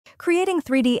Creating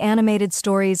 3D animated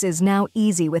stories is now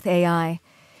easy with AI.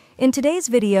 In today's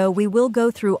video, we will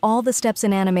go through all the steps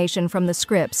in animation from the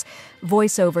scripts,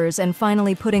 voiceovers, and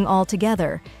finally putting all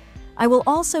together. I will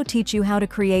also teach you how to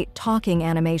create talking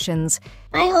animations.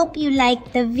 I hope you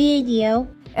liked the video.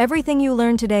 Everything you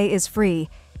learn today is free.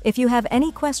 If you have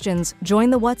any questions, join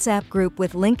the WhatsApp group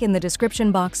with link in the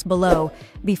description box below.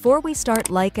 Before we start,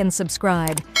 like and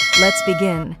subscribe. Let's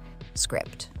begin.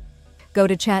 Script. Go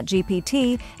to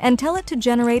ChatGPT and tell it to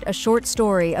generate a short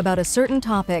story about a certain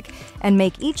topic and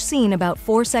make each scene about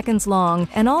 4 seconds long,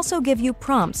 and also give you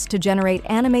prompts to generate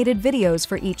animated videos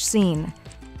for each scene.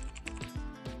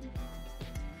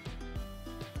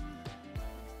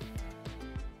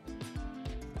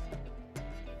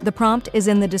 The prompt is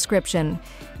in the description.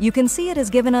 You can see it has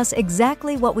given us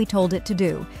exactly what we told it to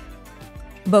do.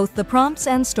 Both the prompts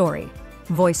and story.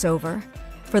 Voiceover.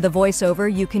 For the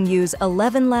voiceover, you can use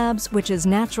 11 Labs, which is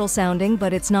natural sounding,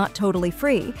 but it's not totally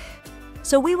free.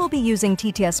 So we will be using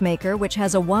TTS Maker, which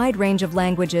has a wide range of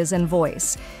languages and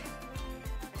voice.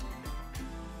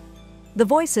 The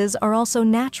voices are also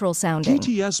natural sounding.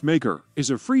 TTS Maker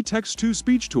is a free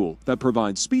text-to-speech tool that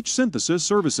provides speech synthesis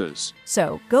services.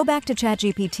 So go back to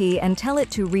ChatGPT and tell it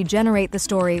to regenerate the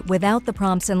story without the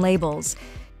prompts and labels.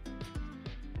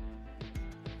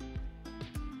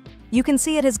 You can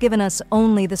see it has given us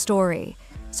only the story.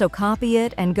 So copy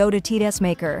it and go to TTS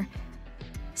Maker.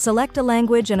 Select a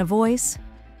language and a voice.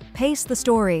 Paste the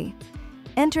story.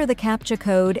 Enter the Captcha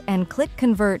code and click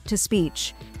Convert to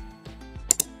Speech.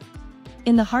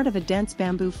 In the heart of a dense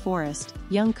bamboo forest,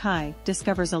 young Kai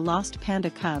discovers a lost panda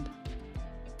cub.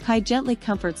 Kai gently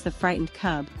comforts the frightened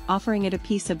cub, offering it a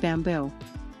piece of bamboo.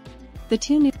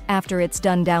 After it's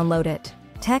done, download it.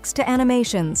 Text to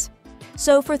animations.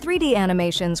 So for 3D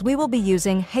animations, we will be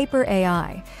using Hyper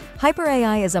AI. Hyper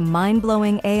AI is a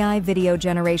mind-blowing AI video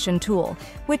generation tool,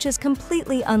 which is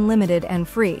completely unlimited and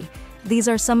free. These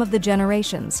are some of the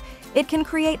generations. It can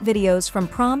create videos from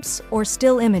prompts or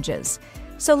still images.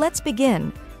 So let's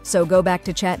begin. So go back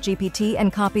to ChatGPT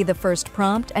and copy the first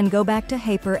prompt and go back to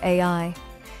Hyper AI.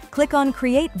 Click on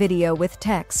Create Video with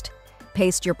Text.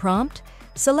 Paste your prompt.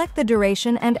 Select the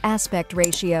duration and aspect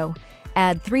ratio.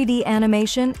 Add 3D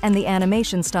animation and the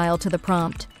animation style to the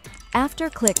prompt. After,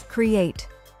 click Create.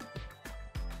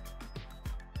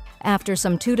 After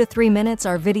some 2 to 3 minutes,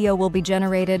 our video will be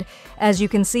generated. As you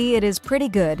can see, it is pretty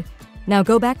good. Now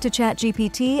go back to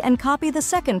ChatGPT and copy the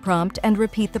second prompt and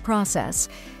repeat the process.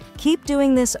 Keep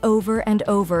doing this over and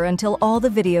over until all the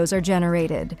videos are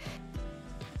generated.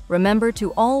 Remember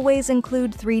to always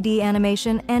include 3D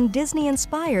animation and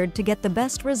Disney-inspired to get the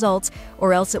best results,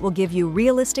 or else it will give you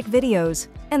realistic videos,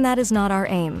 and that is not our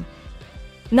aim.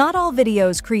 Not all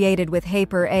videos created with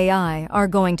Hyper AI are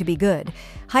going to be good.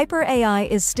 Hyper AI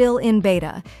is still in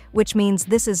beta, which means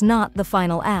this is not the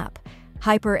final app.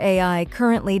 Hyper AI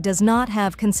currently does not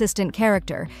have consistent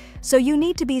character, so you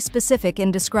need to be specific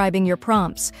in describing your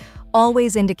prompts.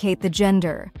 Always indicate the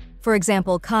gender. For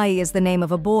example, Kai is the name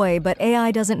of a boy, but AI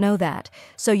doesn't know that,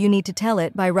 so you need to tell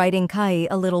it by writing Kai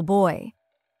a little boy.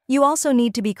 You also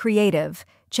need to be creative.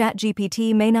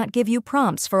 ChatGPT may not give you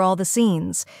prompts for all the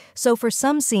scenes, so for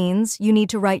some scenes, you need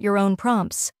to write your own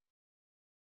prompts.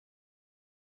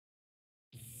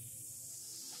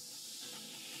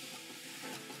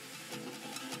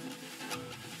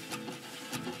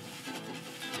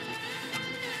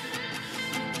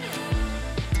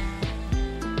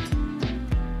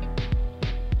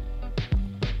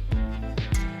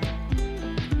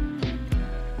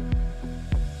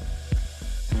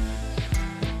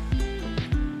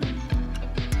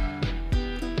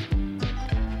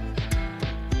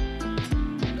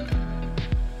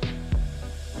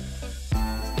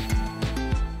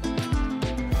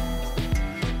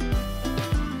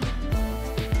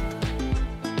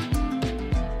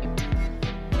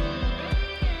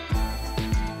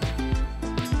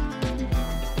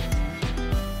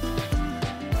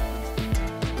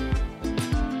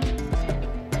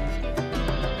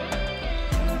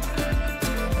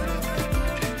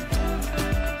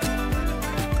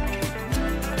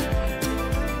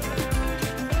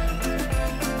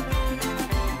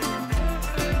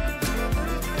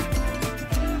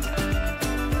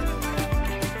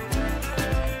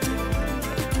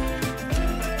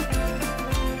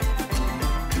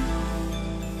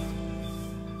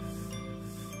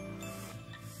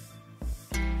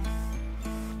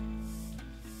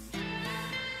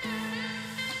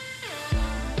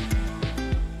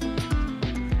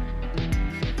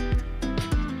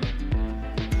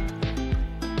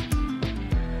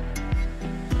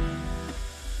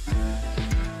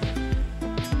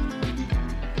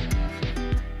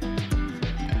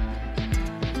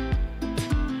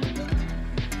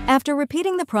 After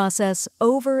repeating the process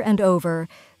over and over,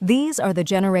 these are the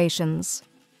generations.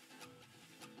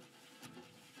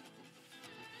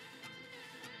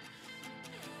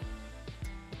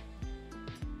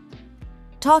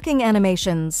 Talking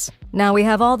animations. Now we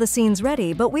have all the scenes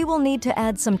ready, but we will need to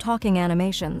add some talking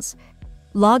animations.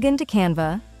 Log into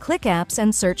Canva, click Apps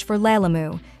and search for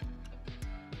Lalamoo.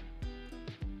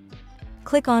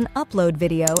 Click on Upload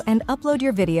Video and upload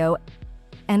your video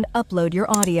and upload your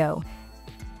audio.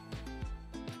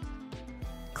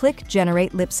 Click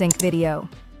Generate Lip Sync Video.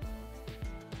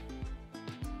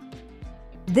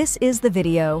 This is the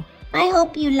video. I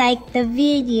hope you liked the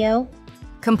video.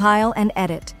 Compile and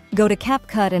edit. Go to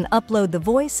Capcut and upload the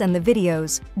voice and the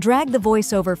videos. Drag the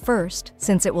voiceover first,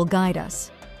 since it will guide us.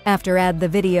 After, add the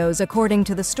videos according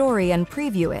to the story and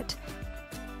preview it.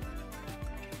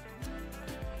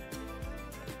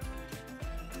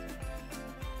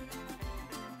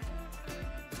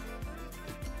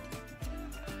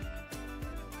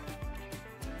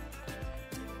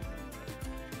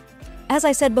 As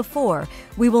I said before,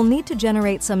 we will need to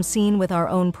generate some scene with our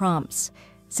own prompts,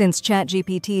 since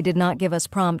ChatGPT did not give us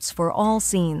prompts for all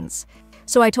scenes.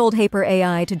 So I told Hyper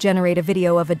AI to generate a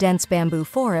video of a dense bamboo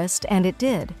forest, and it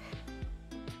did.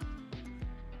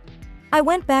 I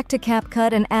went back to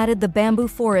Capcut and added the bamboo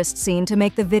forest scene to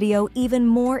make the video even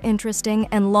more interesting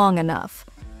and long enough.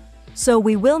 So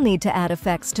we will need to add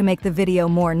effects to make the video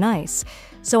more nice.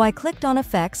 So I clicked on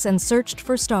Effects and searched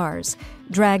for stars,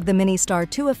 drag the Mini Star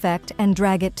 2 effect and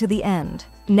drag it to the end.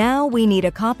 Now we need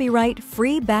a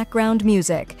copyright-free background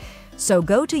music. So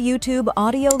go to YouTube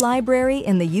Audio Library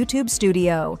in the YouTube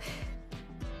Studio.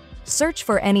 Search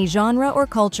for any genre or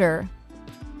culture.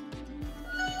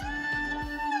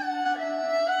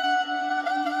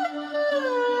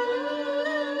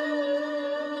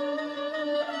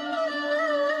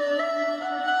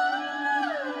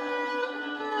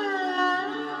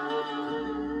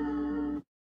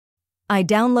 I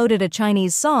downloaded a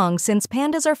Chinese song since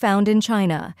pandas are found in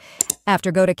China. After,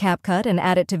 go to Capcut and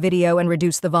add it to video and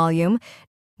reduce the volume.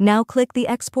 Now click the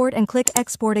export and click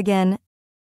export again.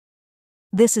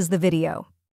 This is the video.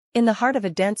 In the heart of a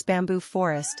dense bamboo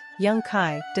forest, young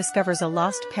Kai discovers a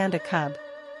lost panda cub.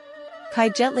 Kai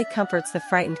gently comforts the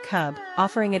frightened cub,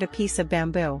 offering it a piece of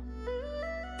bamboo.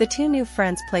 The two new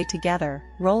friends play together,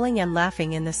 rolling and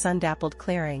laughing in the sun-dappled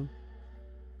clearing.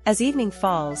 As evening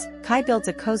falls, Kai builds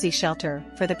a cozy shelter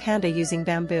for the panda using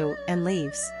bamboo and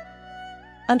leaves.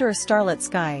 Under a starlit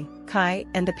sky, Kai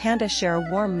and the panda share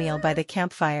a warm meal by the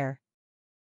campfire.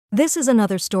 This is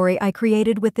another story I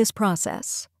created with this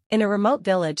process. In a remote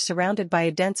village surrounded by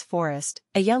a dense forest,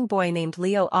 a young boy named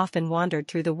Leo often wandered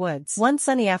through the woods. One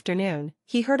sunny afternoon,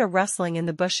 he heard a rustling in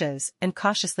the bushes and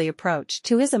cautiously approached.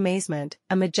 To his amazement,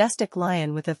 a majestic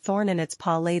lion with a thorn in its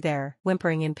paw lay there,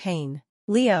 whimpering in pain.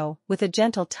 Leo, with a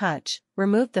gentle touch,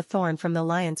 removed the thorn from the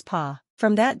lion's paw.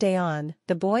 From that day on,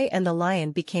 the boy and the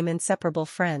lion became inseparable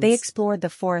friends. They explored the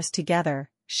forest together,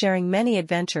 sharing many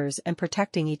adventures and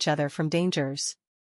protecting each other from dangers.